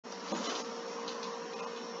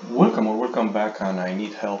Welcome or welcome back, and I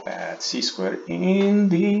need help at C-square. In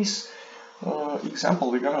this example,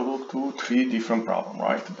 we're gonna look to three different problems,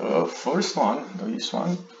 right? The first one, this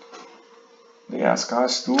one, they ask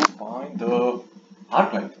us to find the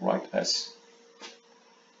arc length, right? S.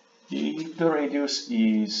 If the radius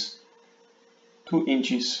is 2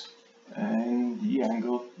 inches and the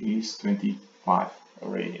angle is 25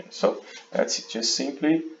 radians. So that's just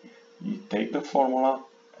simply you take the formula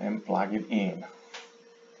and plug it in.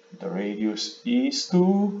 The radius is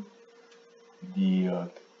 2, the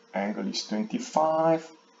angle is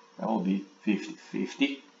 25, that will be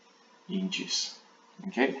 50 inches.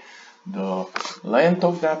 Okay, the length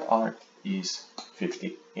of that arc is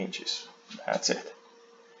 50 inches. That's it.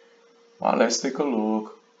 Now let's take a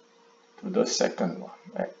look to the second one.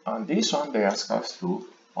 On this one, they ask us to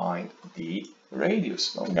find the radius.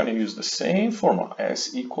 So I'm going to use the same formula,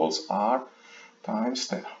 S equals R times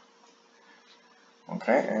theta.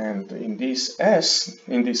 Okay, and in this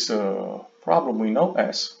problem, we know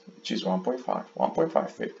S, which is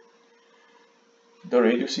 1.5 feet. The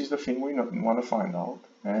radius is the thing we want to find out,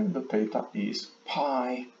 and the theta is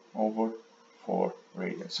pi over 4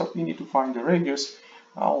 radians. So we need to find the radius.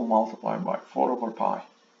 I'll multiply by 4 over pi.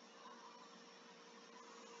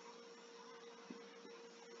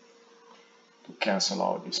 To cancel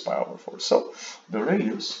out this pi over 4. So the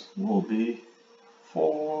radius will be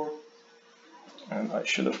 4, and I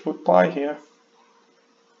should have put pi here.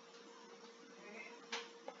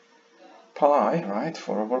 Pi, right?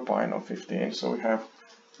 4 over pi, not 15. So we have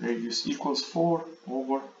radius equals 4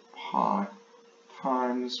 over pi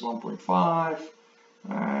times 1.5.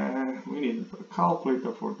 And we need a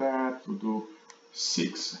calculator for that to do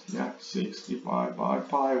 6. Yeah, 6 divided by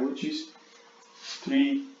pi, which is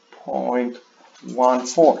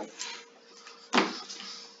 3.14.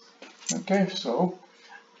 Okay, so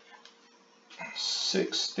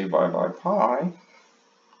 6 divided by pi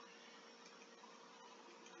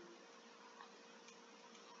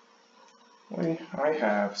I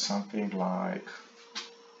have something like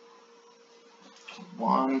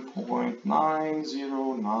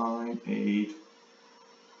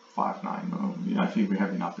 1.909859. I think we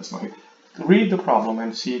have enough. That's not it. Read the problem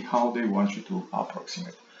and see how they want you to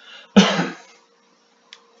approximate.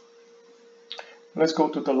 Let's go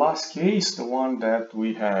to the last case, the one that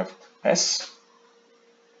we have S.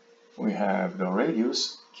 We have the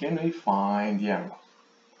radius. Can we find the angle?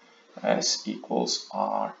 S equals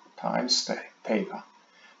R times theta.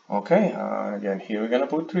 Okay, again, here we're going to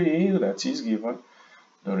put 3, that is given.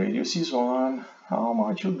 The radius is 1, how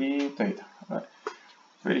much will be theta? Right.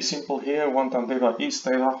 Very simple here, 1 times theta is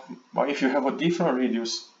theta, but if you have a different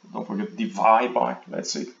radius, don't forget divide by,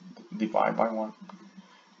 let's say, divide by 1.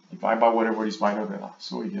 Divide by whatever is minus theta.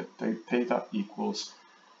 So we get theta equals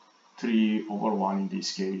 3 over 1 in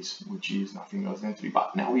this case, which is nothing else than 3.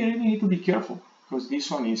 But now we really need to be careful, because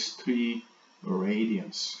this one is 3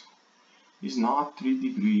 radians. It's not 3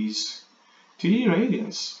 degrees. 3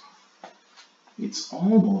 radians. It's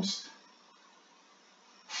almost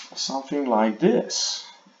something like this.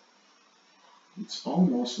 It's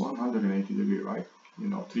almost 180 degrees, right? You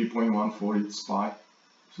know, 3.14 is pi.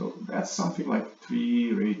 So that's something like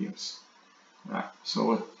 3 radians. Right.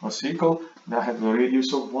 So a circle that has a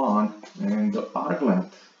radius of 1 and the arc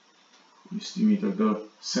length, estimated the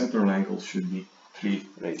central angle should be 3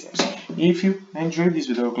 radians. If you enjoyed this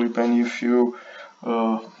video clip and if you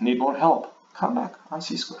need more help, come back on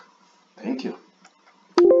C-square. Thank you.